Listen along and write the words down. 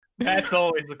That's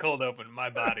always the cold open. My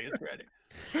body is ready.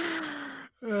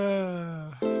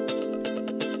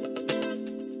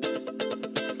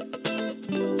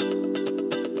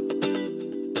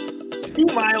 Two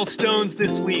milestones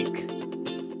this week.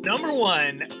 Number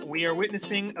one, we are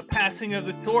witnessing a passing of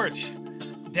the torch.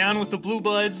 Down with the Blue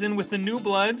Bloods and with the New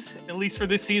Bloods, at least for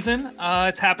this season.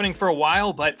 It's happening for a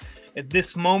while, but at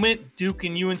this moment, Duke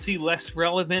and UNC less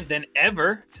relevant than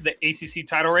ever to the ACC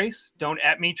title race. Don't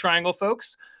at me, Triangle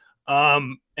folks.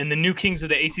 And the new kings of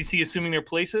the ACC assuming their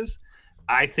places.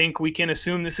 I think we can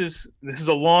assume this is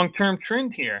a long-term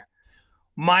trend here.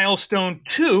 Milestone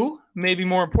two, maybe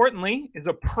more importantly, is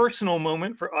a personal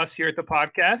moment for us here at the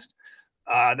podcast.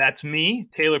 That's me,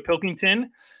 Taylor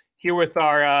Pilkington, here with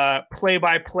our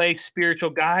play-by-play spiritual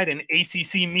guide and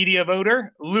ACC media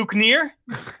voter, Luke Neer.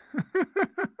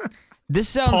 This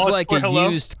sounds like a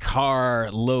used car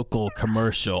local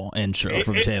commercial intro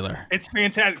from Taylor. It's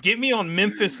fantastic. Get me on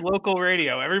Memphis local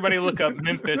radio. Everybody look up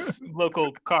Memphis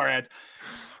local car ads.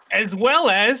 As well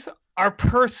as our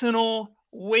personal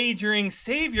wagering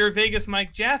savior, Vegas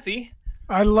Mike Jaffe.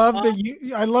 I love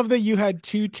that you had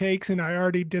two takes and I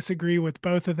already disagree with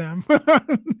both of them.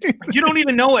 You don't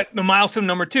even know what the milestone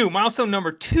number two. Milestone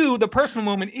number two, the personal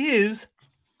moment is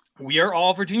we are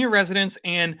all Virginia residents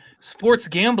and sports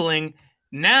gambling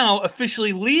now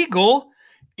officially legal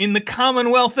in the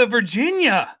Commonwealth of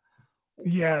Virginia.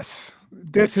 Yes.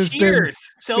 This has Cheers.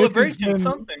 Celebration,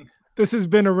 something. This has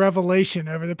been a revelation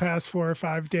over the past 4 or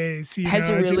 5 days. Has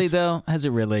it really though? Has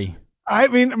it really? I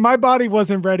mean, my body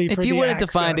wasn't ready for the If you wanted access.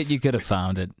 to find it, you could have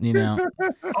found it, you know.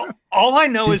 All I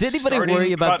know is... Does anybody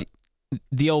worry about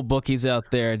the old bookies out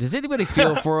there? Does anybody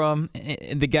feel for them?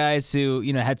 The guys who,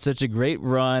 had such a great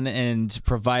run and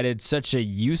provided such a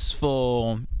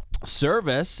useful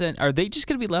service, and are they just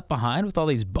going to be left behind with all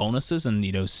these bonuses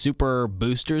and super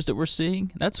boosters that we're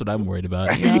seeing? That's what I'm worried about.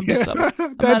 I'm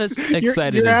not as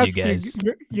excited as you guys.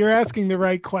 You're asking the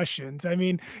right questions. I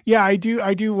mean, yeah, I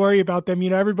do worry about them.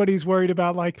 Everybody's worried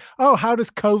about how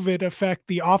does COVID affect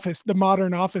the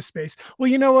modern office space? Well,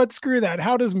 you know what? Screw that.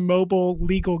 How does mobile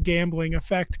legal gambling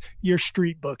affect your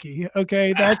street bookie?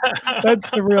 Okay, that's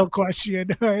the real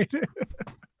question, right?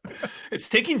 It's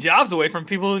taking jobs away from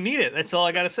people who need it. That's all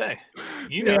I got to say.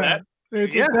 You know that.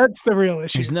 That's the real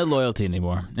issue. There's no loyalty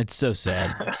anymore. It's so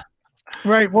sad.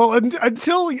 Right. Well,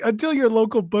 until your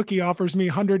local bookie offers me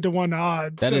 100-to-1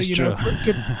 odds, that is true.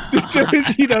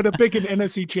 To pick an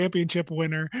NFC Championship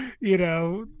winner,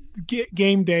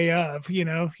 game day of,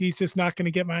 he's just not going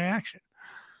to get my action.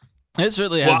 It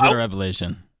certainly has been a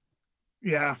revelation.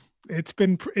 Yeah, it's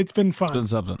been fun. It's been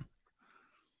something.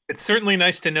 It's certainly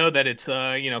nice to know that it's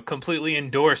completely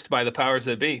endorsed by the powers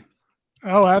that be.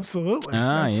 Oh, absolutely.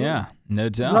 Absolutely. Yeah, no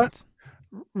doubt.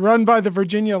 Run by the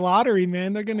Virginia Lottery,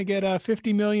 man. They're going to get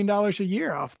 $50 million a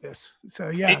year off this. So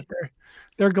yeah,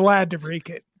 they're glad to break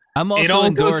it. I'm also it all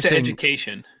endorsing goes to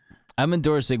education. I'm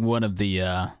endorsing one of the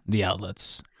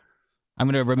outlets. I'm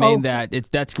going to remain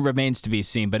that remains to be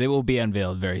seen, but it will be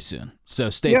unveiled very soon. So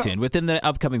stay tuned within the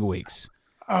upcoming weeks.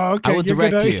 Oh, okay. I will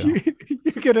direct you.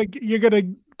 You're gonna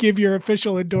give your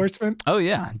official endorsement. Oh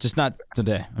yeah, just not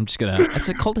today. I'm just gonna.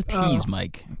 It's called a tease,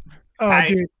 Mike. Oh,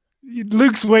 dude,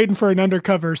 Luke's waiting for an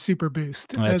undercover super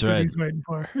boost. That's right. What he's waiting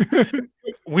for.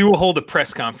 We will hold a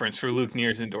press conference for Luke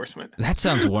Neer's endorsement. That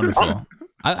sounds wonderful.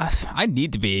 I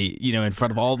need to be, in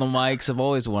front of all the mics. I've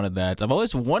always wanted that. I've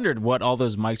always wondered what all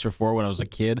those mics were for when I was a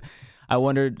kid. I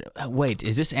wondered, wait,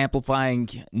 is this amplifying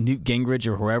Newt Gingrich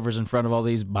or whoever's in front of all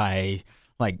these by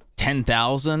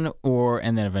 10,000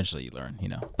 and then eventually you learn,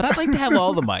 But I'd like to have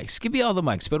all the mics. Give me all the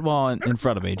mics. Put them all in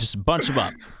front of me. Just bunch them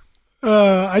up.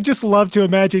 I just love to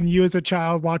imagine you as a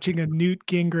child watching a Newt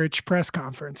Gingrich press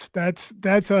conference. That's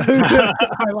a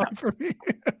highlight for me.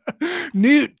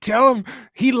 Newt, tell him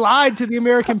he lied to the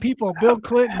American people. Bill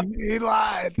Clinton, he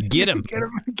lied. Get him.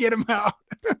 Get him out.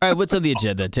 All right, what's on the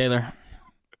agenda, Taylor?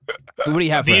 What do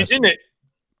you have for us?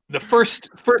 The first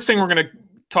thing we're going to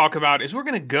talk about is we're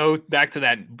going to go back to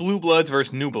that Blue Bloods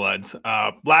versus New Bloods.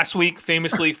 Last week,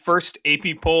 famously, first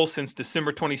AP poll since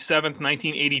December 27th,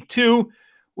 1982,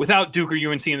 without Duke or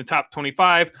UNC in the top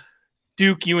 25.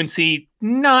 Duke, UNC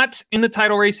not in the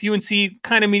title race. UNC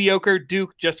kind of mediocre.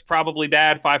 Duke just probably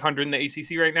bad, 500 in the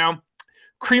ACC right now.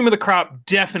 Cream of the crop,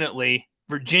 definitely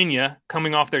Virginia,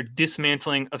 coming off their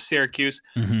dismantling of Syracuse.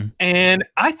 Mm-hmm. And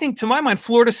I think, to my mind,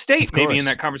 Florida State maybe in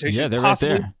that conversation. Yeah, they're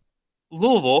possibly right there.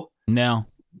 Louisville. No.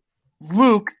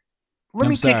 Luke, let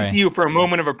me sorry. take it to you for a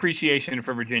moment of appreciation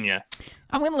for Virginia.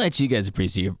 I'm going to let you guys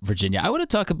appreciate Virginia. I want to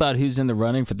talk about who's in the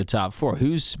running for the top four,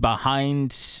 who's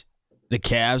behind the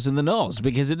Cavs and the Noles,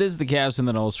 because it is the Cavs and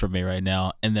the Noles for me right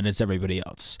now, and then it's everybody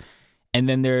else. And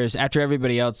then there's, after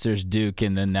everybody else, there's Duke,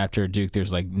 and then after Duke,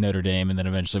 there's like Notre Dame, and then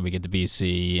eventually we get to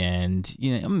BC, and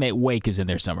Wake is in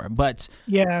there somewhere. But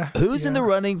who's in the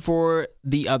running for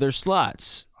the other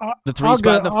slots? The three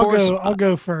spot, the four spot. I'll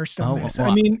go first on this.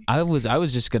 Well, I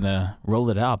was just gonna roll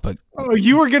it out, but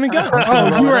you were gonna go.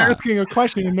 You were asking a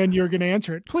question, and then you were gonna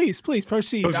answer it. Please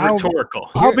proceed. It was rhetorical.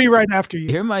 I'll be right after you.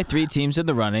 Here are my 3 teams in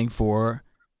the running for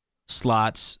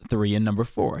slots 3 and number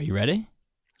 4. Are you ready?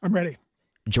 I'm ready.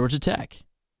 Georgia Tech,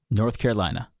 North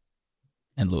Carolina,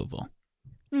 and Louisville.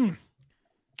 I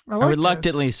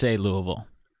reluctantly say Louisville.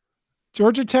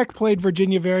 Georgia Tech played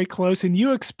Virginia very close, and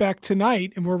you expect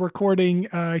tonight, and we're recording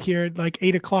here at like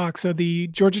 8 o'clock, so the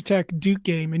Georgia Tech Duke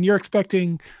game, and you're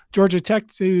expecting Georgia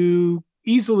Tech to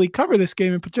easily cover this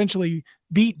game and potentially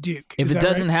beat Duke. If it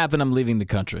doesn't happen, I'm leaving the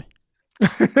country.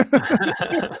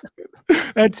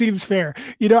 That seems fair.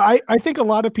 I think a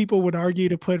lot of people would argue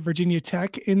to put Virginia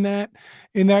Tech in that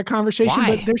conversation.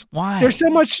 Why? But there's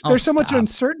so much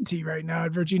uncertainty right now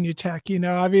at Virginia Tech.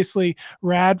 Obviously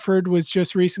Radford was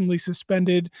just recently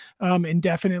suspended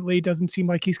indefinitely. Doesn't seem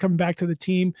like he's coming back to the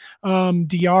team.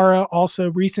 Diarra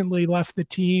also recently left the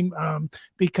team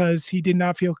because he did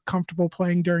not feel comfortable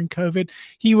playing during COVID.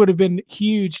 He would have been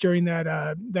huge during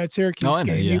that Syracuse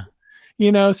game.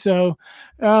 So,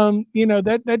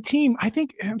 that team, I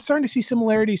think I'm starting to see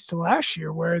similarities to last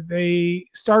year where they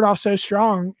start off so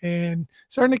strong and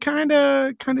starting to kind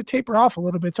of taper off a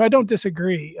little bit. So I don't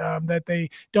disagree that they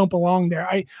don't belong there.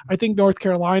 I think North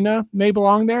Carolina may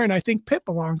belong there, and I think Pitt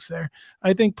belongs there.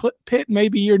 I think Pitt may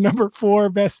be your number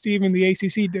 4 best team in the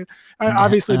ACC.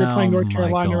 Obviously, they're playing North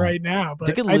Carolina right now. But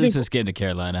they could lose this game to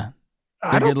Carolina.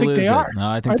 I don't think they are. No,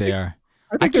 I think they are.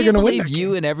 I can't believe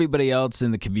you and everybody else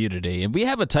in the community, and we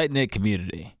have a tight-knit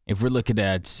community. If we're looking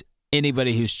at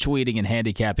anybody who's tweeting and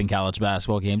handicapping college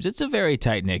basketball games, it's a very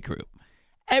tight-knit group.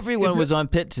 Everyone was on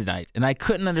Pitt tonight, and I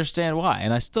couldn't understand why,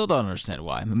 and I still don't understand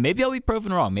why. Maybe I'll be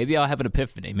proven wrong. Maybe I'll have an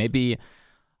epiphany. Maybe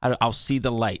I'll see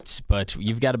the lights, but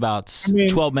you've got about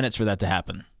 12 minutes for that to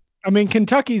happen.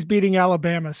 Kentucky's beating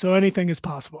Alabama, so anything is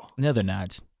possible. No, they're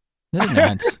not. No,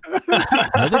 they're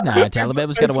not.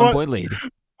 Alabama's got a 1-point lead.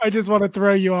 I just want to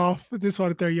throw you off.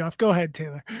 Go ahead,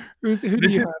 Taylor. Who do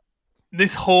you have?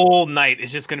 This whole night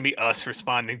is just going to be us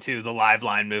responding to the live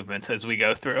line movements as we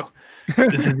go through.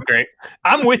 This is great.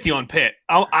 I'm with you on Pitt.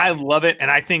 I love it,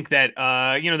 and I think that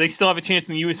they still have a chance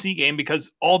in the USC game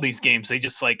because all these games they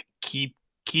just like keep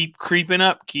creeping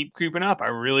up.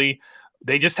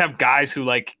 They just have guys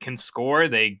who can score.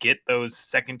 They get those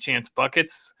second chance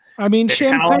buckets.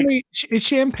 Champagny, is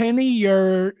Champagny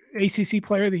your ACC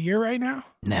Player of the Year right now?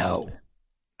 No.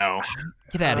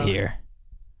 Get out of here.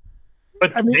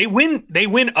 But they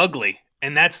win ugly,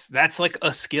 and that's like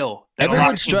a skill.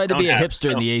 Everyone's tried to be a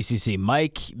hipster in the ACC.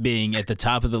 Mike being at the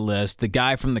top of the list, the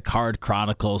guy from the Card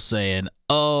Chronicle saying,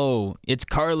 "Oh, it's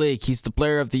Carlick, he's the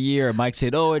Player of the Year." Mike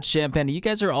said, "Oh, it's Champagny." You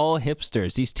guys are all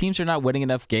hipsters. These teams are not winning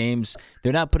enough games.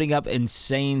 They're not putting up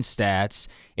insane stats.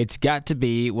 It's got to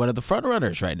be one of the front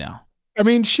runners right now.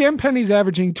 Champagny's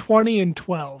averaging 20 and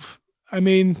 12.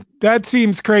 That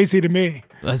seems crazy to me.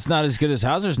 That's not as good as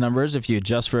Hauser's numbers if you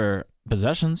adjust for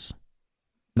possessions.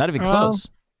 Not even close.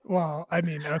 Well,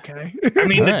 okay.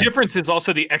 The difference is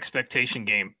also the expectation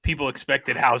game. People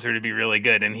expected Hauser to be really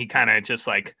good, and he kind of just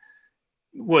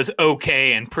was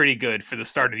okay and pretty good for the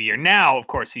start of the year. Now, of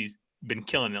course, he's been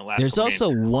killing it the last There's also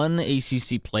games. one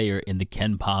ACC player in the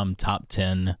Ken Pom top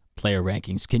 10 player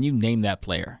rankings. Can you name that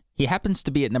player? He happens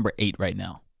to be at number 8 right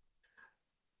now.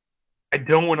 I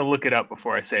don't want to look it up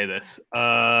before I say this.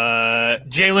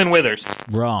 Jalen Withers.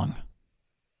 Wrong.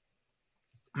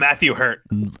 Matthew Hurt.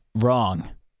 Wrong.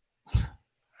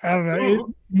 I don't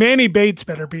know. Manny Bates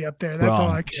better be up there. That's all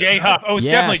I can. Jay Huff. Oh, it's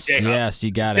definitely Jay Huff. Yes,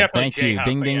 you got it. Thank you. Huff,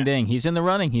 ding, ding, ding. He's in the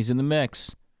running. He's in the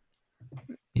mix.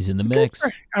 He's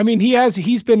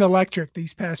been electric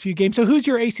these past few games. So who's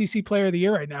your ACC Player of the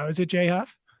Year right now? Is it Jay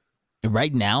Huff?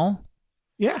 Right now?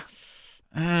 Yeah.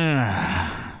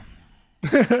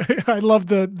 I love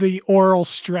the oral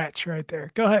stretch right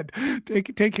there. Go ahead.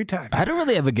 Take your time. I don't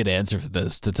really have a good answer for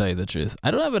this, to tell you the truth.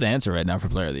 I don't have an answer right now for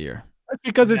Player of the Year. That's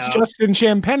because it's Justin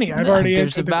Champagny. I've already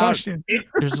answered the question.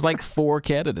 There's 4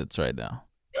 candidates right now.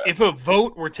 If a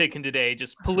vote were taken today,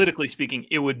 just politically speaking,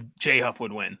 Jay Huff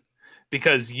would win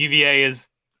because UVA is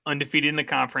undefeated in the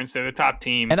conference. They're the top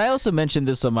team. And I also mentioned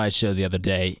this on my show the other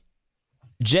day.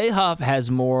 Jay Huff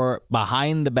has more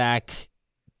behind the back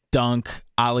dunk,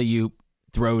 alley-oop,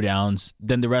 throwdowns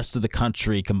than the rest of the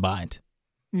country combined.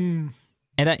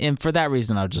 And for that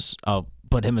reason, I'll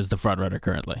put him as the front runner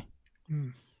currently.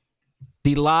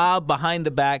 The lob behind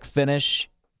the back finish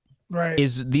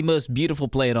is the most beautiful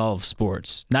play in all of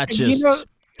sports. Not just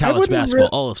College basketball,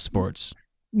 all of sports.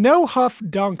 No huff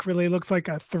dunk really looks like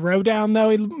a throwdown, though.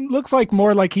 It looks like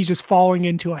more like he's just falling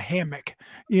into a hammock.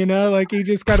 Like he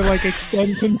just kind of like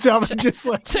extends himself and just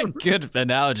like. It's a good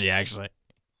analogy, actually.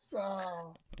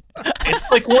 So. It's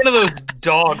like one of those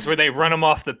dogs where they run them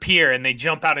off the pier and they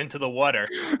jump out into the water.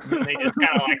 And they just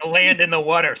kind of like land in the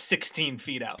water 16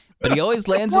 feet out. But he always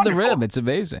lands in the rim. It's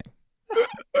amazing.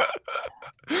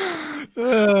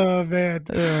 Oh,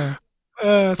 man.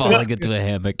 Falling into a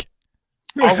hammock.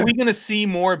 Are we going to see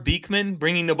more Beekman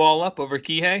bringing the ball up over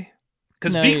Kihei?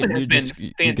 Because Beekman has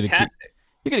been fantastic.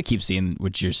 You're going to keep seeing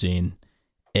what you're seeing.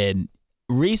 And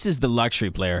Reese is the luxury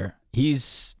player.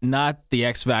 He's not the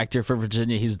X factor for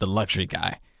Virginia. He's the luxury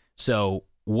guy. So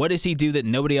what does he do that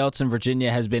nobody else in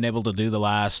Virginia has been able to do the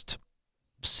last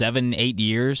 7-8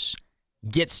 years?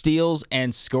 Get steals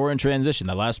and score in transition.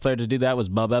 The last player to do that was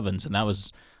Bub Evans, and that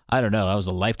was, I don't know, that was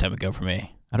a lifetime ago for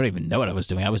me. I don't even know what I was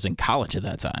doing. I was in college at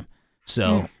that time.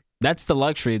 So that's the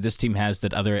luxury this team has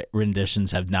that other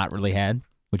renditions have not really had,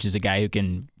 which is a guy who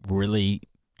can really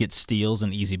get steals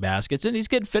and easy baskets, and he's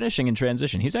good finishing in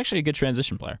transition. He's actually a good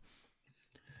transition player.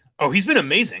 Oh, he's been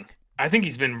amazing. I think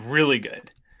he's been really good.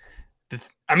 The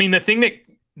thing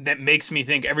that makes me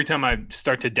think every time I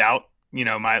start to doubt,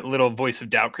 my little voice of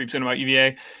doubt creeps in about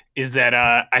UVA is that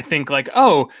I think like,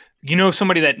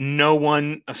 somebody that no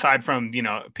one aside from,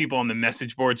 people on the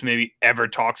message boards maybe ever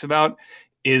talks about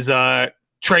is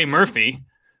Trey Murphy,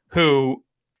 who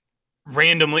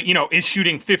randomly, is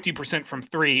shooting 50% from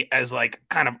three as like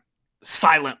kind of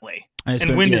silently.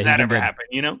 And when did that ever happen,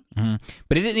 Mm-hmm.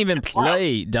 But he didn't even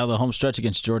play down the home stretch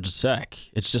against Georgia Tech.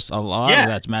 It's just a lot of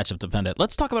that's matchup dependent.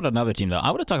 Let's talk about another team, though.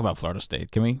 I want to talk about Florida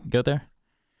State. Can we go there?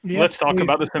 Yes, let's talk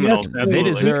about the Seminoles.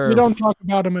 Yes, we don't talk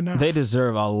about them enough. They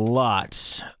deserve a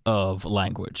lot of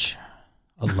language.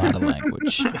 A lot of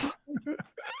language.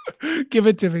 Give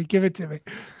it to me.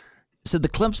 So the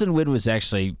Clemson win was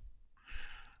actually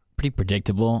pretty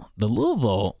predictable. The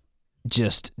Louisville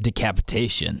just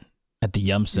decapitation at the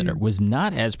Yum Center was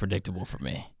not as predictable for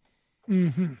me.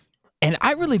 Mm-hmm. And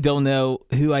I really don't know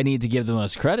who I need to give the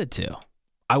most credit to.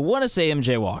 I want to say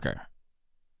MJ Walker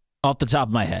off the top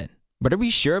of my head. But are we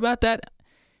sure about that?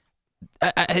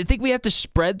 I think we have to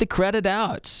spread the credit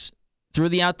out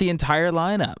throughout the entire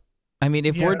lineup. I mean,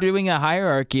 if we're doing a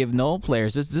hierarchy of Nole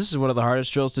players, this is one of the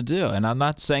hardest drills to do. And I'm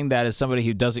not saying that as somebody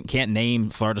who can't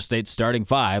name Florida State's starting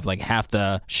five, like half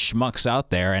the schmucks out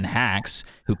there and hacks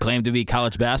who claim to be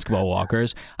college basketball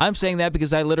walkers. I'm saying that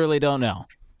because I literally don't know.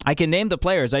 I can name the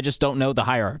players, I just don't know the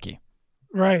hierarchy.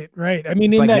 Right. I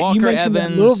mean, it's in like that Walker, you mentioned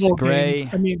Evans, that Louisville Gray. game,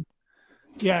 I mean,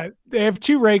 yeah, they have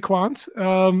two Raekwons,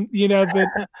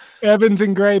 but Evans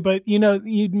and Gray. But, you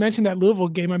mentioned that Louisville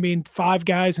game. I mean, 5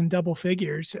 guys in double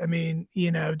figures. I mean,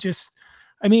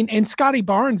 and Scotty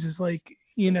Barnes is like,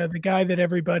 the guy that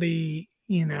everybody,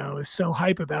 is so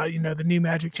hype about, the new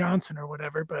Magic Johnson or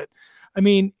whatever. But, I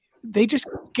mean, they just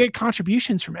get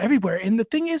contributions from everywhere. And the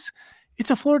thing is, it's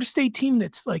a Florida State team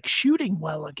that's like shooting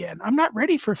well again. I'm not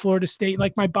ready for Florida State.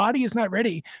 Like my body is not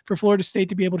ready for Florida State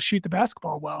to be able to shoot the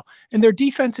basketball well. And their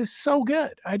defense is so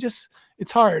good.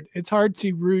 It's hard. It's hard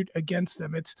to root against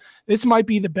them. This might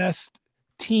be the best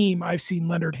team I've seen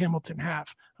Leonard Hamilton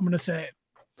have. I'm going to say it.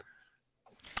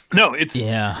 No, it's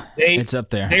up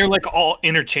there. They're like all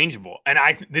interchangeable.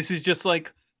 And this is just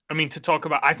like, to talk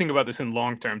about, I think about this in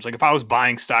long terms. Like if I was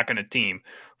buying stock in a team,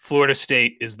 Florida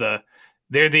State is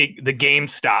they're the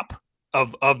GameStop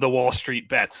of the Wall Street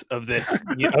bets of this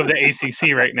of the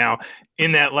ACC right now.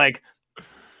 In that, like,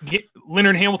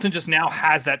 Leonard Hamilton just now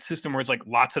has that system where it's like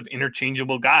lots of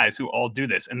interchangeable guys who all do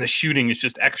this, and the shooting is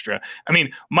just extra. I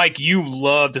mean, Mike, you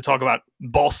love to talk about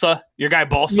Balsa, your guy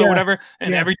Balsa, whatever.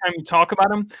 And every time you talk about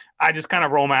him, I just kind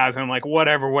of roll my eyes and I'm like,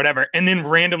 whatever. And then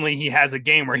randomly he has a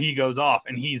game where he goes off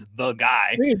and he's the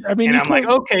guy. I mean, and I'm like,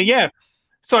 okay, yeah.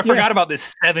 So I forgot about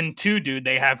this 7-2 dude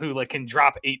they have who like can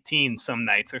drop 18 some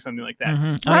nights or something like that.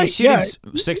 Mm-hmm. Right, he's shooting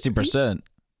 60%.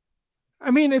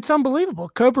 I mean, it's unbelievable.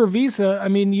 Cobra Visa, I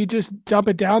mean, you just dump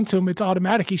it down to him, it's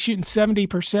automatic. He's shooting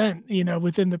 70%,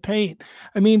 within the paint.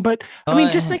 I mean,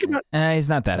 just think about he's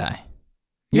not that high.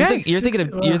 You're thinking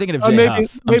of Jay maybe,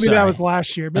 Huff. Maybe that was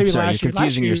last year. Maybe last year. You're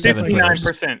confusing your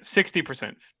 59%,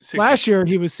 60%. Last year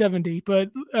he was 70, but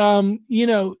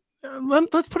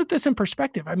let's put this in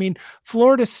perspective. I mean,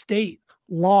 Florida State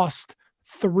lost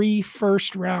 3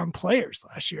 first-round players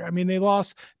last year. I mean, they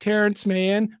lost Terrence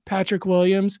Mann, Patrick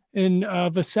Williams, and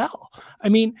Vassell. I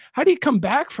mean, how do you come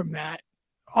back from that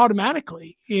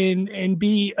automatically and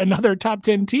be another top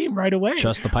 10 team right away?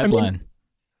 Trust the pipeline.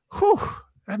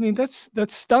 I mean, that's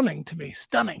stunning to me.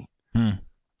 Stunning. I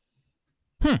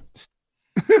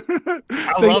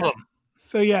love them.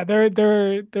 So yeah,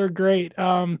 they're great.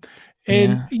 And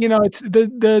Yeah. it's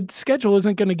the schedule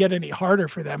isn't going to get any harder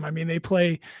for them. I mean, they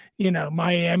play,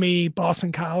 Miami,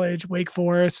 Boston College, Wake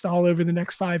Forest, all over the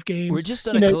next 5 games. We're just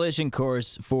on a collision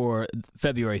course for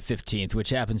February 15th,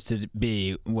 which happens to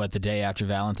be the day after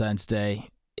Valentine's Day.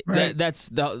 Right.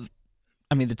 The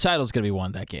title's going to be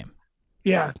won that game.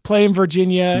 Yeah, playing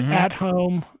Virginia at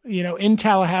home, in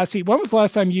Tallahassee. When was the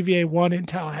last time UVA won in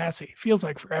Tallahassee? Feels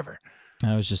like forever.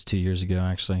 That was just 2 years ago,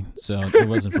 actually. So it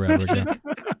wasn't forever ago.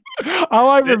 All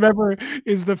I remember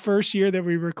is the first year that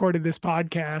we recorded this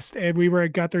podcast, and we were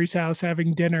at Guthrie's house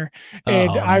having dinner,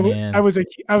 and I was a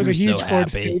huge Florida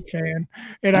State fan,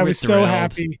 and I was so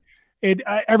happy. And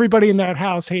everybody in that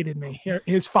house hated me.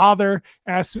 His father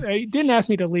didn't ask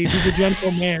me to leave. He's a gentle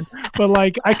man, but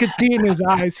like I could see in his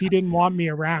eyes, he didn't want me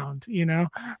around.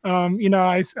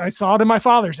 I saw it in my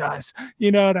father's eyes.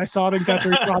 And I saw it in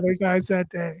Guthrie's father's eyes that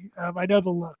day. I know the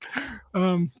look.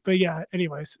 But yeah.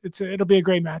 Anyways, it'll be a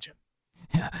great matchup.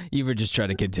 You were just trying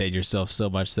to contain yourself so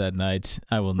much that night.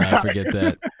 I will not forget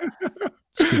that.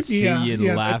 You could see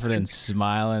you laughing and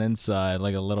smiling inside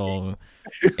like a little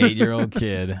 8-year-old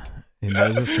kid. He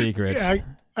knows a secret. Yeah,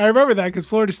 I remember that because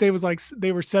Florida State was like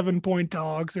they were 7-point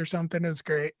dogs or something. It was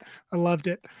great. I loved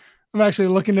it. I'm actually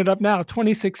looking it up now.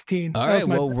 2016. All right.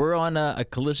 Well, we're on a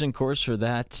collision course for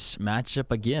that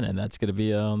matchup again, and that's going to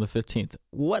be on the 15th.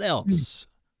 What else?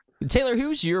 Taylor,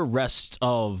 who's your rest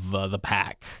of the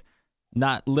pack?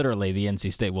 Not literally the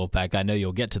NC State Wolfpack. I know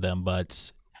you'll get to them,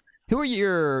 but who are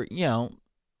your,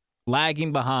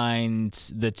 lagging behind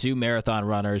the 2 marathon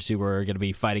runners who are going to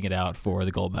be fighting it out for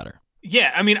the gold medal?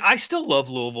 Yeah, I mean, I still love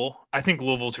Louisville. I think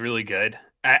Louisville's really good.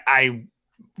 I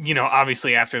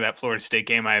obviously after that Florida State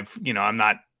game, I'm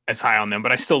not as high on them,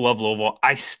 but I still love Louisville.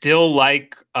 I still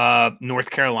like North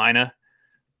Carolina.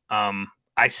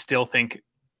 I still think,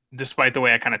 despite the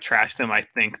way I kind of trashed them, I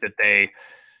think that they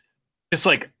just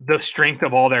like the strength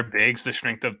of all their bigs, the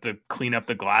strength of the clean up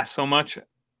the glass so much,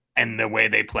 and the way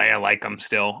they play, I like them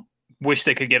still. Wish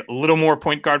they could get a little more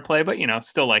point guard play, but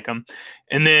still like them.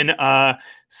 And then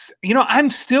I'm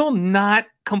still not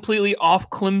completely off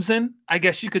Clemson. I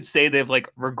guess you could say they've like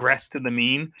regressed to the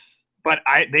mean, but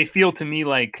they feel to me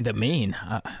like the mean,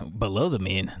 below the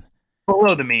mean.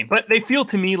 Below the mean, but they feel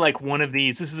to me like one of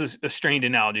these. This is a strained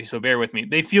analogy, so bear with me.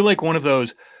 They feel like one of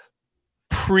those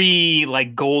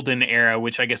golden era,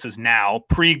 which I guess is now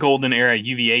pre-golden era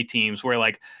UVA teams, where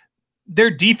like their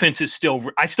defense is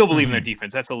I still believe in their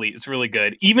defense. That's elite. It's really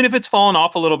good. Even if it's fallen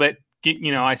off a little bit,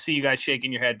 I see you guys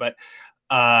shaking your head, but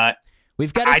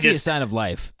we've got to see a sign of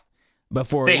life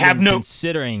before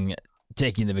considering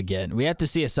taking them again. We have to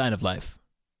see a sign of life.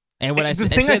 And when I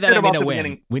say that, I mean a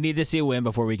win. We need to see a win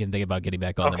before we can think about getting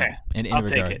back on them. I'll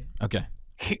take it. Okay.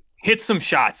 Hit some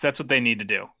shots. That's what they need to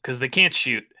do because they can't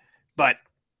shoot. But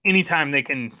anytime they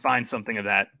can find something of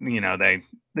that,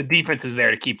 the defense is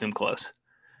there to keep them close.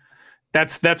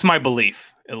 That's my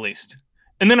belief, at least.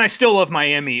 And then I still love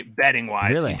Miami betting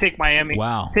wise. Really? You take Miami.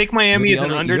 Wow. Take Miami as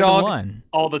an underdog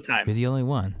all the time. You're the only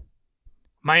one.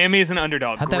 Miami is an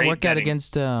underdog. How'd that work out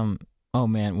against? Notre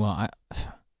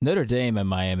Dame and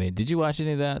Miami. Did you watch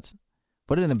any of that?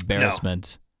 What an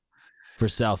embarrassment for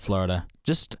South Florida.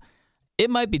 It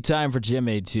might be time for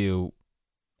Jimmy to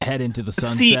head into the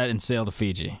sunset and sail to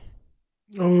Fiji.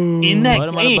 In that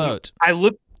game, on a boat. I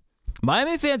look.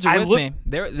 Miami fans are with me.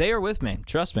 They are with me.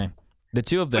 Trust me. The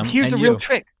two of them. But here's the real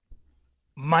trick.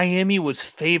 Miami was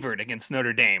favored against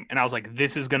Notre Dame, and I was like,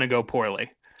 this is going to go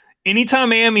poorly. Anytime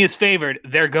Miami is favored,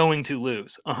 they're going to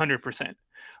lose 100%.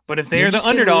 But if they're the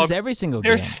underdog, lose every single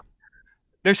game.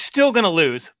 They're still going to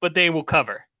lose, but they will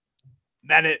cover.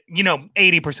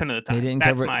 80% of the time.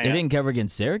 They didn't cover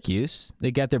against Syracuse. They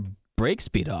got their break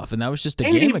speed off, and that was just a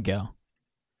game ago.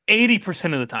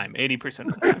 80% of the time.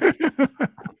 80% of the time.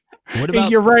 What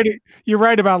about? You're right. You're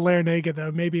right about Larinaga,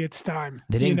 though. Maybe it's time.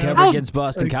 They didn't cover against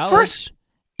Boston College,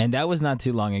 and that was not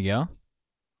too long ago.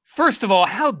 First of all,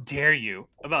 how dare you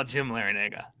about Jim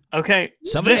Larinaga? Okay,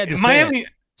 somebody had to say it.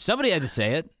 Somebody had to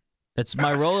say it. That's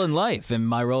my role in life, and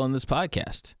my role in this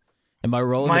podcast, and my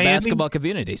role in the basketball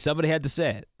community. Somebody had to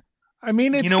say it. I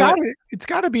mean, it's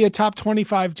got to be a top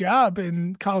 25 job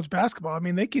in college basketball. I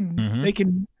mean, they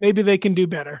can do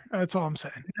better. That's all I'm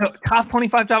saying. Top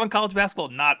 25 job in college basketball.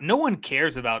 No one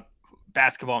cares about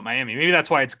basketball at Miami. Maybe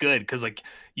that's why it's good because like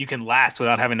you can last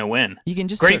without having to win. You can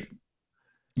just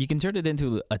you can turn it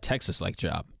into a Texas-like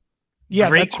job. Yeah,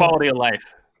 great quality of life.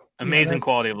 Amazing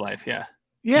quality of life. Yeah.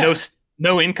 Yeah.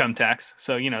 No income tax.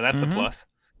 So that's a plus.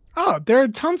 Oh, there are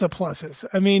tons of pluses.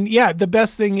 I mean, yeah, the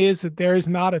best thing is that there is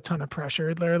not a ton of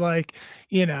pressure. They're like,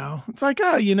 it's like,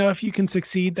 oh, if you can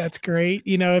succeed, that's great.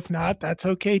 If not, that's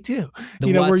okay too. The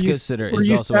We're Watsco used Center we're is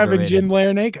used also to having underrated. Jim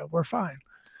Larinaga. We're fine.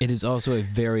 It is also a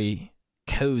very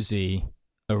cozy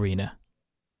arena.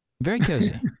 Very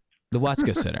cozy. The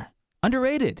Watsco Center.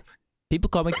 Underrated. People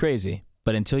call me crazy,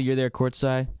 but until you're there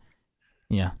courtside,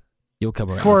 yeah, you'll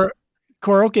come around.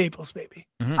 Coral Gables, baby.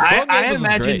 Mhm. I Coral Gables is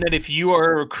imagine great. that if you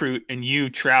are a recruit and you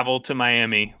travel to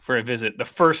Miami for a visit, the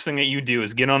first thing that you do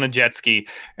is get on a jet ski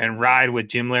and ride with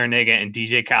Jim Larinaga and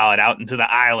DJ Khaled out into the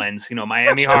islands,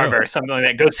 Miami That's Harbor true. or something like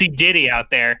that. Go see Diddy out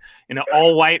there in an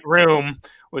all-white room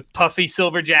with puffy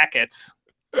silver jackets.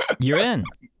 You're in.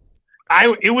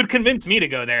 It would convince me to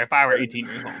go there if I were 18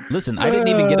 years old. Listen, I didn't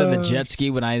even get on the jet ski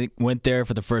when I went there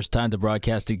for the first time to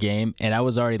broadcast a game, and I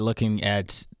was already looking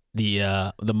at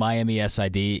the Miami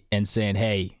SID and saying,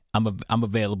 "Hey, I'm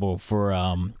available for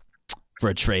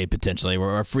a trade potentially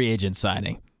or a free agent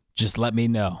signing. Just let me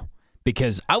know,"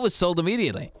 because I was sold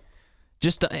immediately.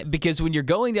 Just because when you're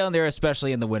going down there,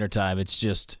 especially in the wintertime, it's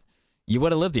just you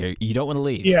want to live there. You don't want to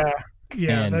leave. Yeah,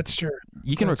 And that's true.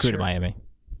 You can That's recruit in true. Miami.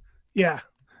 Yeah.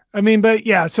 I mean, but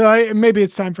yeah, so maybe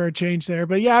it's time for a change there.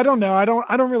 But yeah, I don't know. I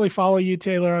don't really follow you,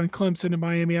 Taylor, on Clemson and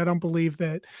Miami. I don't believe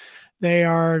that they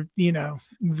are,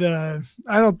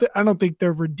 I don't think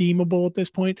they're redeemable at this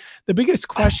point. The biggest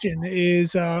question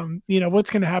is, what's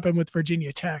going to happen with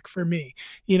Virginia Tech for me?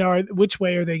 Which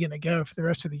way are they going to go for the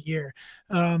rest of the year?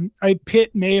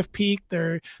 Pitt may have peaked.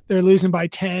 They're losing by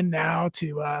 10 now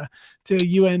to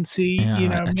UNC.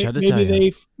 Yeah, I tried to tell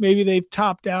you. Maybe they've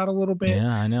topped out a little bit.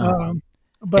 Yeah, I know.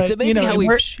 But it's amazing how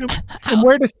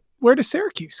where does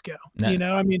Syracuse go?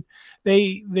 No. I mean,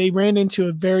 they ran into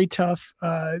a very tough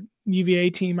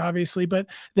UVA team, obviously, but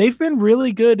they've been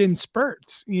really good in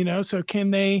spurts. So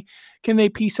can they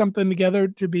piece something together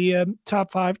to be a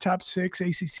top 5, top 6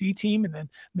 ACC team, and then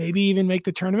maybe even make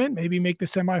the tournament, maybe make the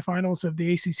semifinals of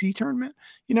the ACC tournament?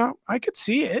 I could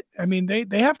see it. I mean,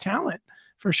 they have talent.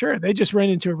 For sure. They just ran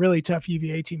into a really tough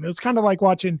UVA team. It was kind of like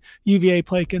watching UVA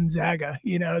play Gonzaga.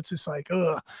 It's just like,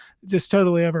 just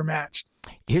totally overmatched.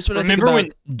 Here's what I think about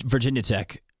Virginia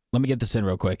Tech. Let me get this in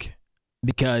real quick.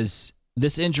 Because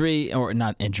this injury, or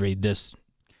not injury, this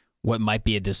what might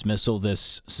be a dismissal,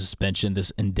 this suspension,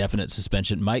 this indefinite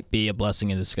suspension might be a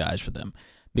blessing in disguise for them.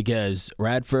 Because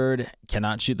Radford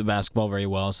cannot shoot the basketball very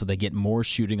well, so they get more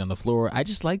shooting on the floor. I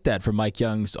just like that for Mike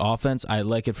Young's offense. I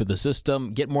like it for the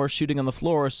system. Get more shooting on the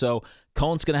floor, so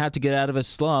Cohen's going to have to get out of his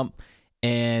slump,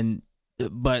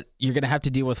 but you're going to have to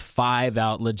deal with 5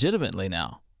 out legitimately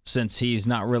now, since he's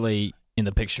not really in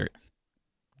the picture.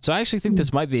 So I actually think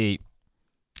this might be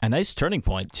a nice turning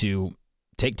point to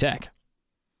take Tech.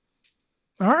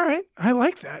 All right. I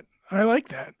like that.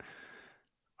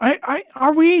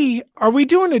 Are we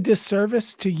doing a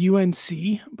disservice to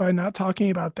UNC by not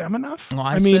talking about them enough? Well,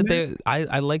 I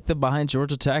like them behind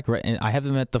Georgia Tech, right? And I have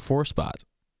them at the 4 spot.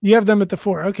 You have them at the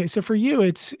 4. Okay, so for you,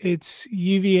 it's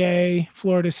UVA,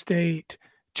 Florida State,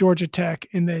 Georgia Tech,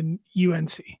 and then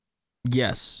UNC.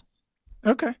 Yes.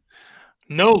 Okay.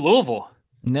 No Louisville.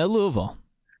 You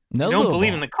don't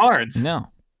believe in the Cards. No.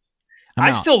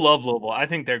 I still love Louisville. I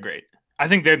think they're great. I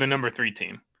think they're the number 3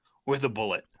 team with a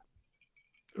bullet.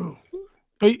 Ooh.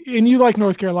 And you like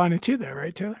North Carolina too, though,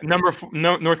 right, Taylor?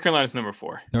 North Carolina's number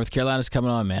 4. North Carolina's coming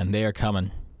on, man. They are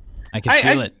coming. I can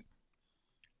feel it.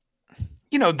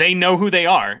 They know who they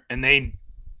are, and they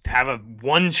have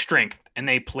one strength, and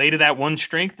they play to that one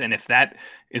strength, and if that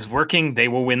is working, they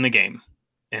will win the game.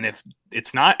 And if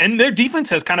it's not, and their defense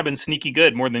has kind of been sneaky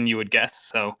good, more than you would guess.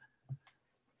 So,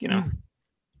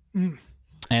 And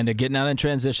they're getting out in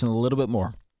transition a little bit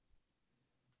more.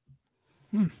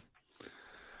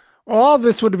 Well, all of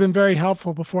this would have been very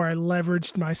helpful before I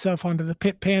leveraged myself onto the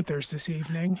Pitt Panthers this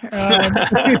evening. You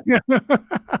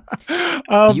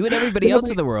and everybody else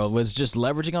in the world was just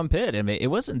leveraging on Pitt. I mean, it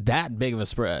wasn't that big of a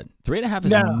spread. 3.5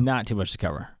 is not too much to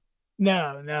cover.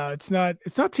 No, it's not.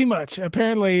 It's not too much.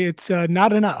 Apparently, it's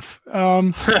not enough.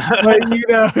 But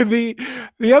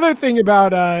the other thing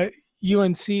about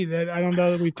UNC that I don't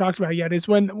know that we've talked about yet is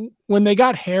when they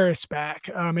got Harris back,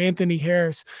 Anthony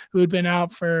Harris, who had been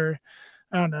out for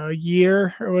a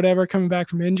year or whatever, coming back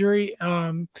from injury.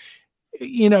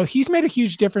 He's made a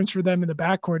huge difference for them in the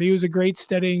backcourt. He was a great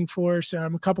steadying force a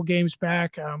couple games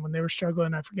back when they were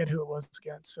struggling. I forget who it was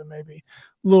against, so maybe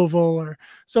Louisville or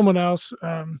someone else.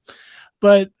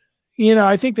 But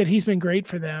I think that he's been great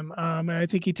for them. And I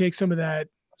think he takes some of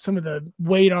the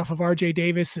weight off of RJ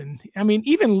Davis. And I mean,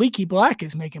 even Leaky Black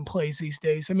is making plays these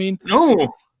days. I mean,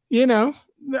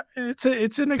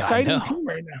 it's an exciting team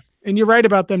right now. And you're right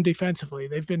about them defensively.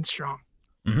 They've been strong.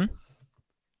 Mm-hmm.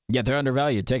 Yeah, they're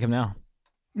undervalued. Take them now.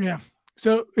 Yeah.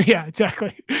 So yeah,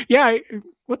 exactly. Yeah.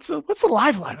 What's the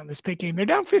live line on this Pitt game? They're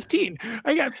down 15.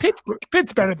 I got Pitt.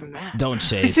 Pitt's better than that. Don't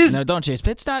chase. No, don't chase.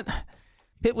 Pitt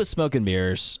was smoke and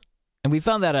mirrors. And we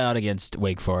found that out against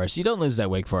Wake Forest. You don't lose that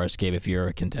Wake Forest game if you're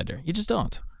a contender. You just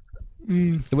don't.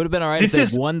 It would have been all right if they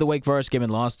won the Wake Forest game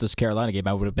and lost this Carolina game.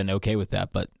 I would have been okay with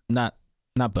that, but not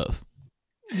both.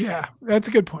 Yeah, that's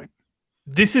a good point.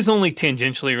 This is only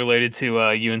tangentially related to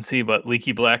UNC, but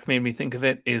Leaky Black made me think of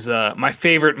it. Is my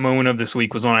favorite moment of this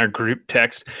week was on our group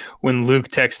text when Luke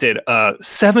texted,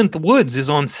 Seventh Woods is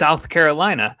on South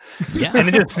Carolina. Yeah.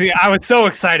 And I was so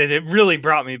excited. It really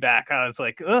brought me back. I was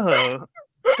like, oh,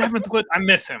 Seventh Woods. I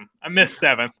miss him. I miss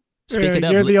Seventh. Speaking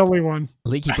of, you're the only one.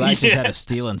 Leaky Black just had a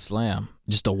steal and slam,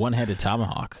 just a one-handed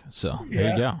tomahawk. So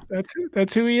there you go.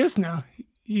 That's who he is now.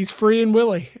 He's free and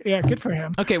willy. Yeah, good for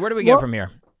him. Okay, where do we go from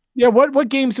here? Yeah, what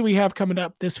games do we have coming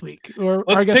up this week? Or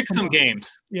let's pick some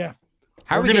games. Yeah.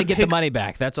 How are we going to get the money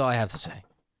back? That's all I have to say.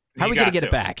 How are we going to get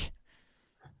it back?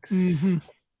 Mm-hmm.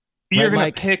 You're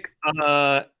going to pick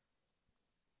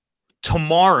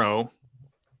tomorrow,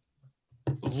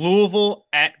 Louisville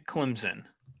at Clemson.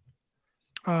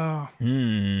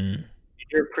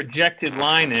 Your projected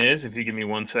line is, if you give me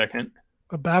 1 second.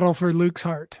 A battle for Luke's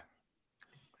heart.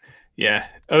 Yeah,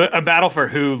 a battle for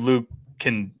who Luke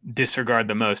can disregard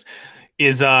the most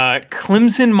is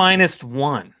Clemson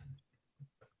 -1.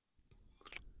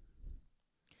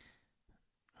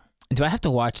 Do I have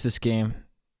to watch this game?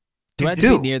 Do I have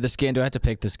to be near this game? Do I have to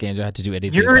pick this game? Do I have to do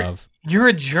anything above? You're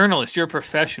a journalist. You're a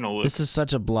professional, Luke. This is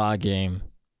such a blah game.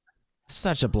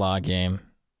 Such a blah game.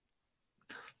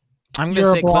 I'm going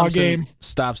to say Clemson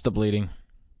stops the bleeding.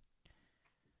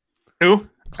 Who?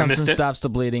 Clemson stops the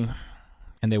bleeding,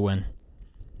 and they win.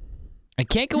 It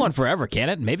can't go on forever, can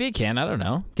it? Maybe it can. I don't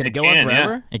know. Can it go on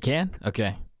forever? Yeah. It can?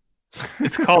 Okay.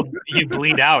 It's called you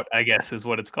bleed out, I guess, is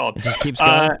what it's called. It just keeps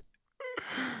going.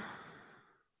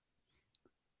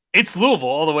 It's Louisville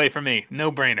all the way for me.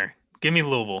 No brainer. Give me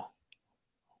Louisville.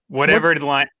 Whatever the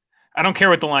line. I don't care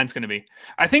what the line's going to be.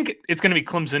 I think it's going to be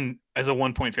Clemson as a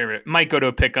 1-point favorite. Might go to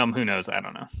a pick 'em. Who knows? I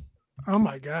don't know. Oh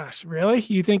my gosh. Really?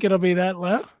 You think it'll be that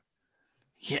low?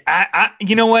 Yeah, I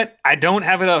you know what? I don't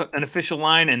have an official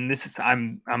line, and this is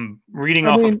I'm reading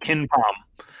off of KenPom.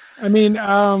 I mean,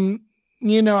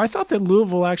 I thought that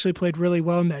Louisville actually played really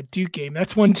well in that Duke game.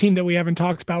 That's one team that we haven't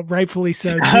talked about, rightfully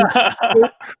so.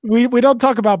 we don't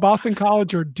talk about Boston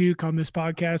College or Duke on this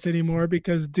podcast anymore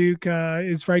because Duke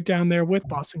is right down there with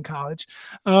Boston College.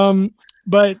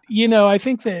 But I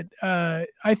think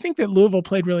that Louisville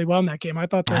played really well in that game. I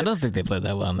don't think they played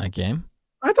that well in that game.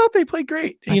 I thought they played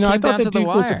great. I thought that Duke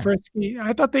was a frisky.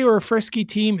 I thought they were a frisky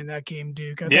team in that game,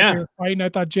 Duke. I thought they were fighting. I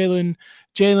thought Jalen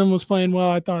was playing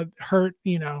well. I thought Hurt,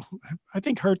 I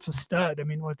think Hurt's a stud. I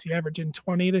mean, what's he averaging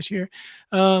 20 this year?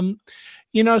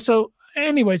 So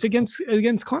anyways, against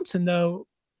Clemson though,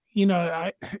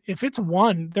 if it's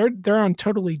one, they're on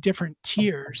totally different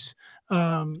tiers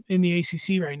in the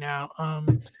ACC right now.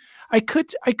 I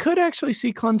could actually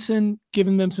see Clemson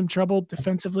giving them some trouble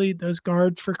defensively. Those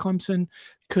guards for Clemson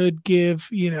could give,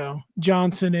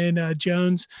 Johnson and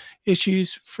Jones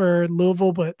issues for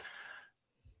Louisville, but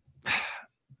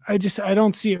I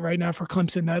don't see it right now for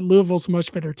Clemson. That Louisville's a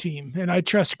much better team, and I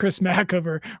trust Chris Mack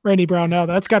over Randy Brownell.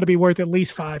 That's got to be worth at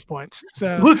least 5 points.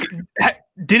 So look,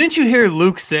 didn't you hear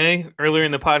Luke say earlier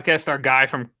in the podcast, our guy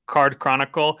from Card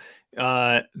Chronicle,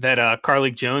 that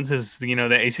Carlik Jones is, the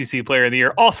ACC Player of the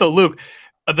Year? Also, Luke,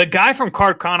 the guy from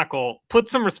Card Chronicle, put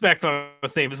some respect on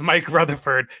his name, is Mike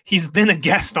Rutherford. He's been a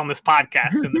guest on this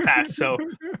podcast in the past, so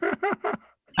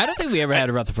I don't think we ever had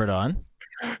Rutherford on.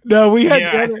 No, we had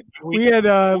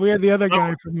the other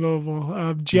guy from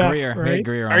Louisville, Jeff. Greer, right?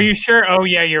 Greer on. Are you sure? Oh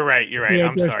yeah, you're right. Yeah,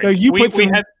 I'm sorry. So you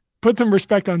put some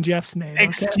respect on Jeff's name.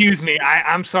 Excuse me.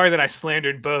 I'm sorry that I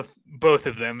slandered both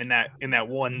of them in that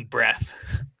one breath.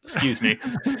 Excuse me.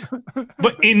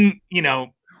 But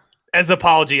as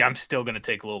apology, I'm still going to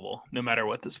take Louisville, no matter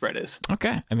what the spread is.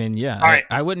 Okay. I mean, yeah. All right.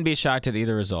 I wouldn't be shocked at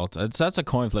either result. That's a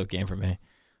coin flip game for me.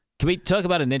 Can we talk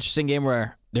about an interesting game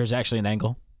where there's actually an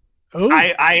angle? Oh.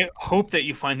 I hope that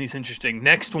you find these interesting.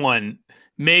 Next one,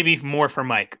 maybe more for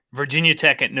Mike. Virginia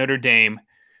Tech at Notre Dame.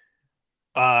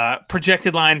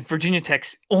 Projected line, Virginia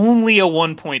Tech's only a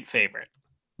 1-point favorite.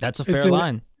 That's a fair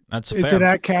line. Is it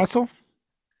at Castle?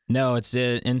 No, it's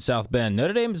in South Bend.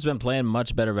 Notre Dame has been playing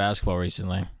much better basketball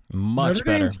recently. Much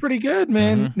better. Notre Dame's pretty good,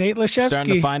 man. Mm-hmm. Nate Laszewski.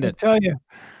 Starting to find it. I tell you,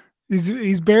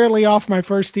 he's barely off my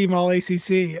first team All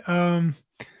ACC.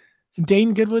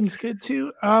 Dane Goodwin's good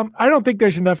too. I don't think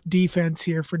there's enough defense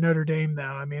here for Notre Dame, though.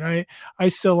 I mean, I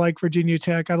still like Virginia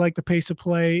Tech. I like the pace of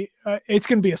play. It's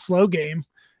going to be a slow game.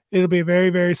 It'll be a very,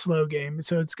 very slow game.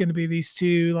 So it's going to be these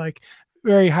two like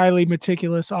very highly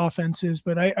meticulous offenses.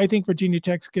 But I think Virginia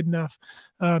Tech's good enough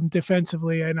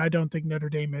defensively, and I don't think Notre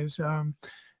Dame is. And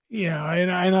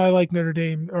I like Notre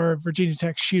Dame or Virginia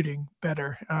Tech shooting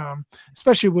better,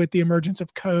 especially with the emergence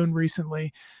of Cone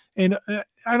recently. And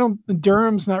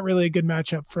Durham's not really a good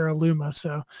matchup for Aluma.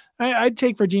 So I'd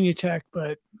take Virginia Tech,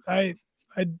 but I'd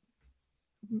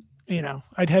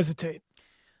hesitate.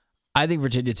 I think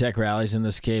Virginia Tech rallies in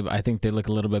this game. I think they look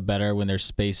a little bit better when they're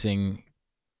spacing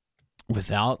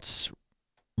without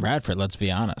Radford, let's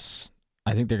be honest.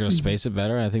 I think they're going to space it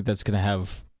better. I think that's going to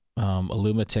have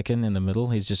Aluma ticking in the middle.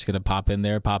 He's just going to pop in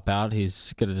there, pop out.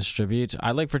 He's going to distribute.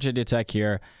 I like Virginia Tech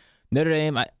here. Notre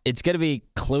Dame, it's going to be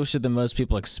closer than most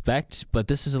people expect, but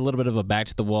this is a little bit of a back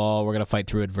to the wall. We're going to fight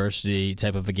through adversity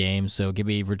type of a game, so give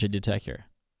me Virginia Tech here.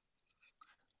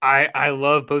 I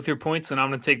love both your points, and I'm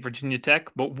going to take Virginia Tech.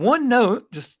 But one note,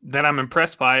 just that I'm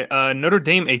impressed by, Notre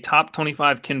Dame, a top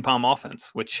 25 KenPom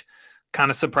offense, which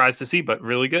kind of surprised to see, but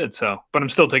really good. But I'm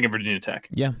still taking Virginia Tech.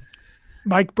 Yeah.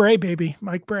 Mike Bray, baby.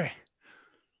 Mike Bray.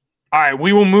 All right,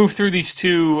 we will move through these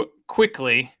two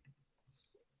quickly.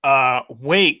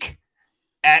 Wake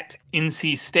at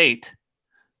NC State.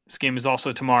 This game is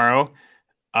also tomorrow.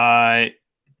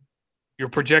 Your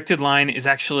projected line is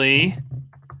actually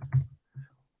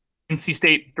NC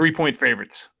State 3-point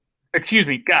favorites. Excuse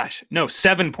me,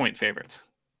 7-point favorites.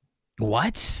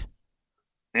 What?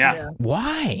 Yeah.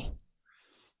 Why?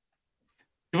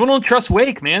 People don't trust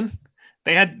Wake, man.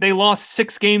 They lost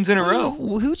 6 games in a row.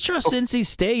 Who trusts NC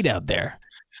State out there?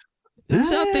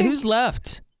 Who's out there? Who's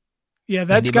left? Yeah,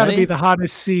 that's got to be the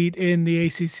hottest seat in the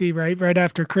ACC, right? Right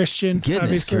after Christian. Goodness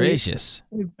obviously. Gracious.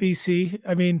 BC.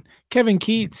 I mean, Kevin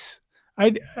Keats.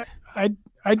 I'd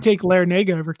take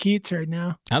Larinaga over Keats right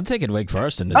now. I'm taking Wake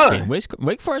Forest in this game.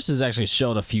 Wake Forest has actually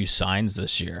showed a few signs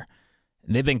this year.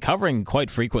 They've been covering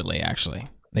quite frequently, actually.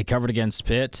 They covered against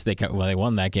Pitt. They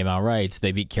won that game outright.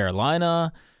 They beat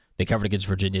Carolina. They covered against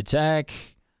Virginia Tech.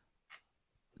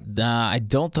 I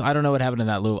don't know what happened in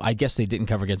that Louisville. I guess they didn't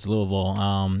cover against Louisville.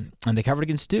 And they covered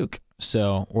against Duke.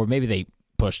 Or maybe they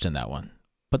pushed in that one.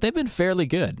 But they've been fairly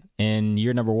good in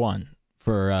year number 1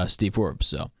 for Steve Forbes.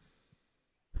 So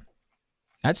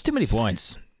that's too many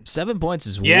points. 7 points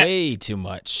is way too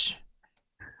much.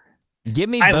 Give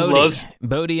me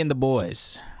Bodie and the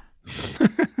boys.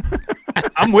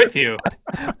 I'm with you.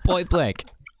 Point blank.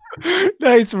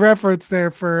 Nice reference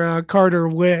there for Carter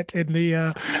Witt in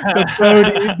the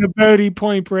Bodie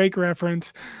Point Break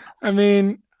reference. I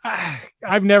mean,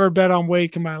 I've never bet on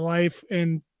Wake in my life,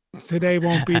 and today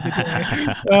won't be the day.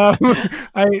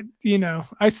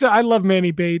 I love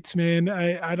Manny Bates, man.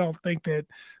 I don't think that.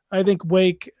 I think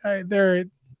Wake they're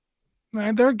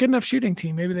a good enough shooting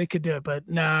team. Maybe they could do it, but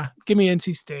nah. Give me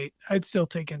NC State. I'd still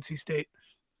take NC State.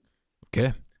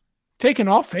 Okay. Taking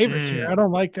all favorites here. I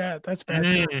don't like that. That's bad.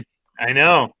 I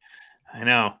know.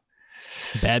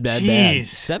 Bad.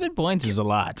 7 points is a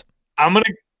lot. I'm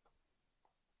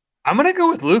gonna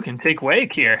go with Luke and take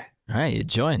Wake here. All right, you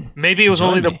join. Maybe it was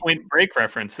only the Point Break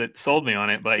reference that sold me on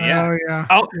it, but yeah.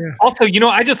 Oh, yeah. Also,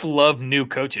 I just love new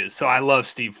coaches, so I love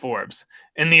Steve Forbes,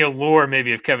 and the allure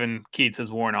maybe of Kevin Keats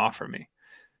has worn off for me.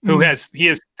 He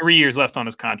has 3 years left on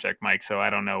his contract, Mike. So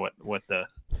I don't know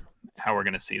how we're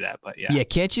going to see that, but yeah. Yeah,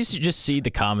 can't you just see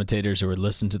the commentators or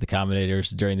listen to the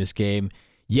commentators during this game?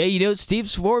 Yeah,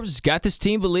 Steve Forbes has got this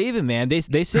team believing, man. They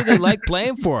say they like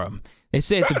playing for him. They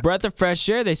say it's a breath of fresh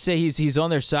air. They say he's on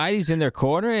their side, he's in their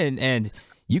corner, and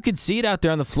you can see it out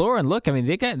there on the floor. And look, I mean,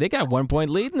 they got a 1-point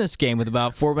lead in this game with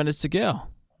about 4 minutes to go.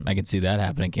 I can see that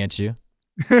happening, can't you?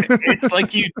 It's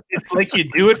like you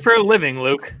do it for a living,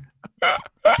 Luke.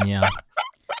 Yeah.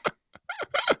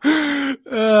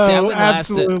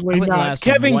 Absolutely not.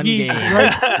 Kevin Keats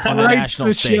rights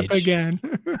the ship again.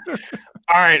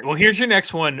 All right. Well, here's your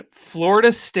next one.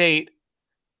 Florida State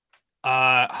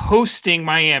hosting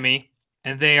Miami,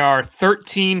 and they are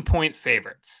 13-point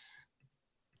favorites.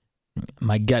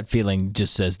 My gut feeling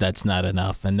just says that's not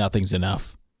enough, and nothing's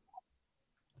enough.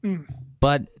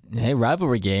 But, hey,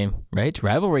 rivalry game, right?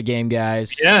 Rivalry game,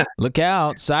 guys. Yeah. Look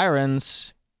out.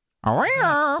 Sirens.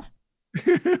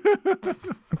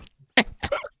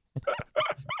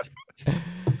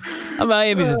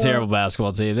 Miami's a terrible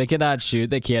basketball team. They cannot shoot.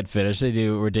 They can't finish. They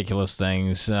do ridiculous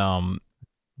things.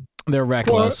 They're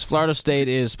reckless. Florida State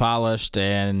is polished,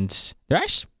 and they're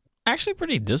actually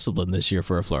pretty disciplined this year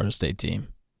for a Florida State team.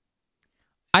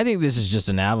 I think this is just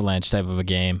an avalanche type of a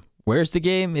game. Where's the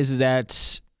game? Is it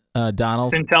at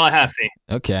Donald? It's in Tallahassee.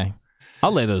 Okay.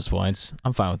 I'll lay those points.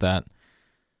 I'm fine with that.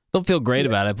 Don't feel great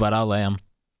about it, but I'll lay them.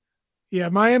 Yeah,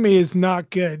 Miami is not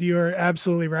good. You are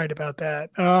absolutely right about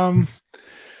that. Can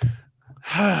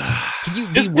you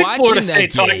Just be pick watching Florida that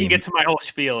State so I can game? get to my whole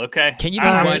spiel, okay? Can you be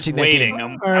I'm watching just that waiting.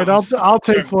 game? All right, I'll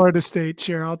take Florida State.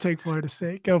 Sure, I'll take Florida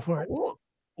State. Go for it.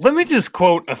 Let me just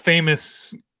quote a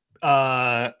famous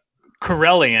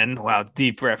Corellian. Wow,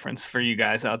 deep reference for you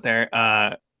guys out there.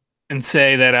 And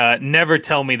say that never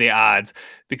tell me the odds,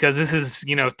 because this is,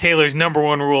 Taylor's number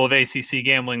one rule of ACC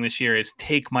gambling this year is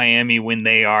take Miami when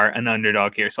they are an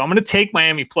underdog here. So I'm going to take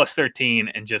Miami plus 13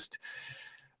 and just,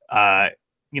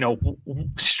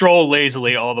 stroll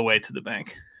lazily all the way to the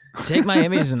bank. Take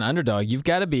Miami as an underdog. You've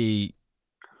got to be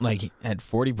like at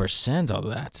 40% of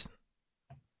that.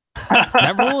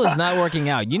 That rule is not working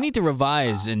out. You need to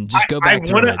revise and just go back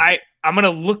to it. I'm going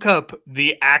to look up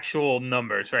the actual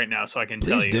numbers right now so I can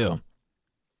tell you. Please do.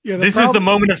 Yeah, this is the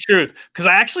moment of truth, because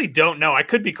I actually don't know. I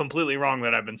could be completely wrong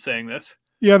that I've been saying this.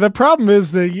 Yeah, the problem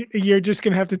is that you're just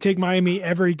going to have to take Miami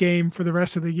every game for the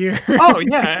rest of the year. Oh,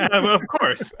 yeah, of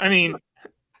course. I mean,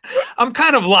 I'm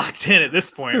kind of locked in at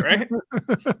this point, right?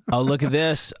 Oh, look at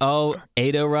this. Oh,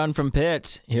 8-0 run from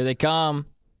Pitt. Here they come.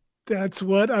 That's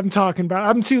what I'm talking about.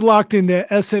 I'm too locked into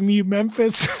SMU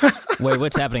Memphis. Wait,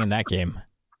 what's happening in that game?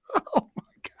 Oh my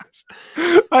gosh.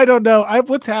 I don't know.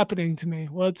 What's happening to me?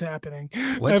 What's happening?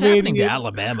 What's happening to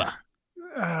Alabama?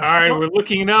 All right, we're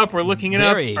looking it up. Are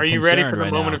you ready for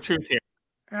the moment of truth here?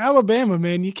 Alabama,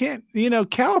 man, you can't,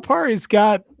 Calipari's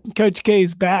got Coach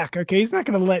K's back, okay? He's not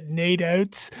going to let Nate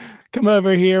Oates come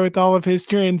over here with all of his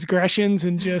transgressions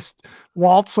and just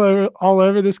waltz all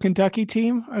over this Kentucky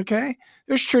team, okay?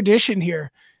 There's tradition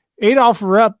here. Adolph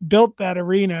Rupp built that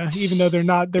arena, even though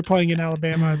they're playing in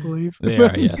Alabama, I believe. They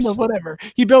are, yes. Whatever.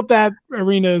 He built that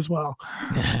arena as well.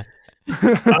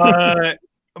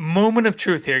 Moment of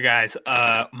truth here, guys.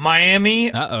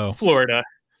 Miami, Florida,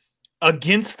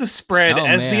 against the spread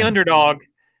the underdog,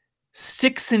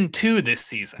 6-2 this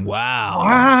season.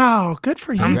 Wow. Good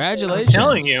for you. Congratulations. I'm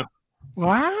telling you.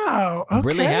 Wow. Okay. I'm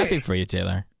really happy for you,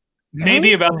 Taylor.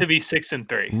 Maybe about to be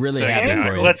 6-3. Really happy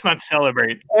for you. Let's not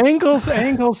celebrate. Angles.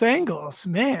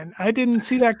 Man, I didn't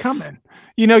see that coming.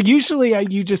 Usually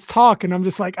you just talk and I'm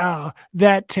just like, oh,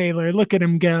 that Taylor, look at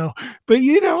him go. But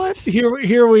you know what?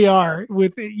 Here we are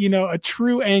with, a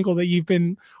true angle that you've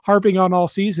been harping on all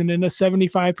season and a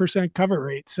 75% cover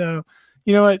rate. So,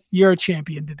 you know what? You're a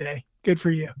champion today. Good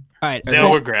for you. All right.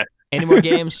 No regret. Any more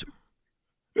games?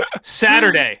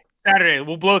 Saturday.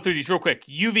 We'll blow through these real quick.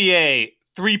 UVA,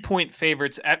 3-point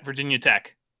favorites at Virginia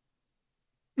Tech.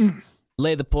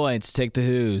 Lay the points. Take the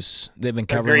Who's. They've been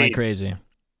covering like crazy.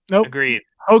 Nope. Agreed.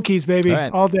 Hokies, baby,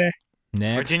 all day.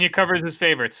 Next. Virginia covers as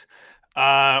favorites.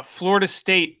 Florida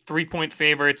State, 3-point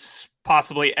favorites,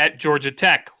 possibly at Georgia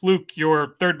Tech. Luke,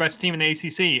 your third best team in the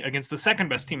ACC against the second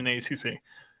best team in the ACC.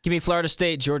 Give me Florida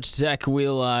State. Georgia Tech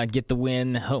will get the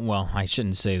win. Well, I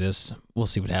shouldn't say this. We'll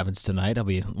see what happens tonight. I'll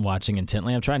be watching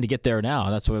intently. I'm trying to get there now.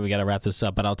 That's why we got to wrap this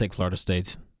up, but I'll take Florida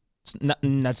State.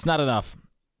 That's not enough.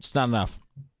 It's not enough.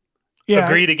 Yeah.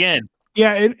 Agreed again.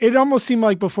 Yeah, it almost seemed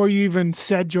like before you even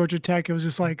said Georgia Tech, it was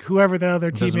just like whoever the other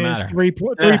team is, 3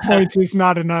 points is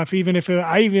not enough. Even if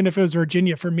it was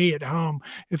Virginia for me at home,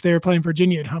 if they were playing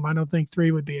Virginia at home, I don't think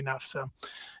 3 would be enough. So,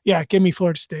 yeah, give me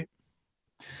Florida State.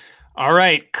 All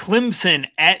right, Clemson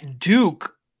at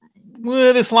Duke.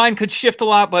 Well, this line could shift a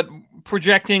lot, but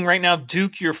projecting right now,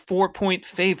 Duke, your 4-point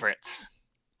favorites.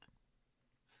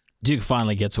 Duke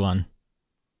finally gets one.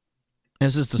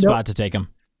 This is the spot to take him.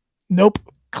 Nope.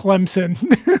 Clemson.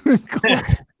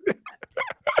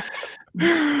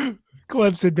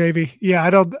 Clemson, baby.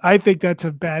 Yeah, I think that's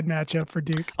a bad matchup for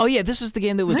Duke. Oh, yeah, this was the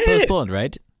game that was postponed,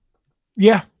 right?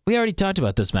 Yeah. We already talked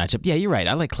about this matchup. Yeah, you're right.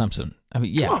 I like Clemson. I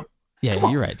mean, yeah. Yeah,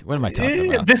 you're right. What am I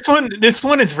talking about? This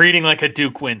one is reading like a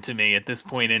Duke win to me at this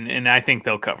point, and I think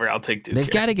they'll cover. I'll take Duke.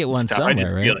 They've got to get one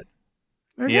somewhere, right?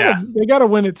 They got to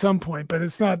win at some point, but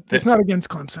it's not against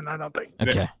Clemson, I don't think.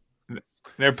 Okay.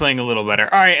 They're playing a little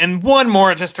better. All right, and one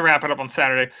more just to wrap it up on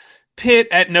Saturday. Pitt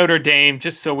at Notre Dame,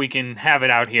 just so we can have it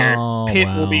out here. Oh, Pitt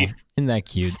will be Isn't that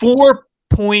cute?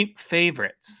 4-point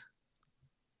favorites.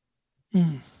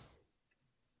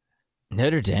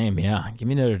 Notre Dame, yeah. Give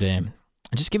me Notre Dame.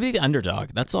 Just give me the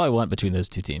underdog. That's all I want between those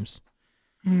two teams.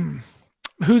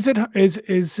 Who's it? Is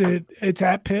it? It's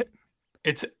at Pitt.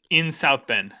 It's in South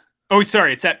Bend. Oh,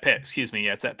 sorry, it's at Pitt. Excuse me.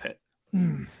 Yeah, it's at Pitt.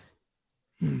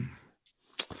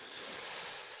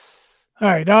 All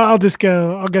right, I'll just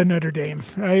go. I'll go Notre Dame.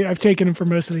 I've taken them for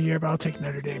most of the year, but I'll take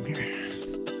Notre Dame here.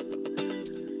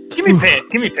 Give me Pitt.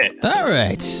 Give me Pitt. All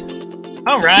right.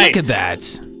 Look at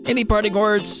that. Any parting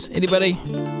words? Anybody?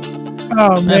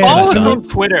 Oh man! Follow us on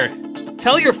Twitter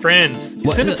Tell your friends.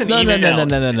 Send us an email.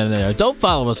 No. Don't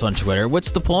follow us on Twitter.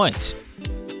 What's the point?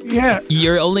 Yeah.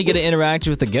 You're only going to interact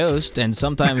with the ghost and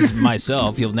sometimes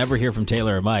myself. You'll never hear from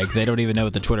Taylor or Mike. They don't even know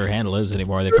what the Twitter handle is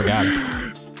anymore. They forgot it.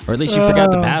 Or at least you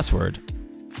forgot the password.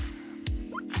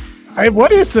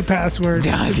 What is the password?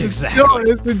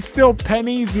 Exactly. Is it still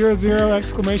penny 00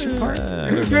 exclamation mark?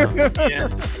 I don't know.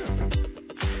 Yes.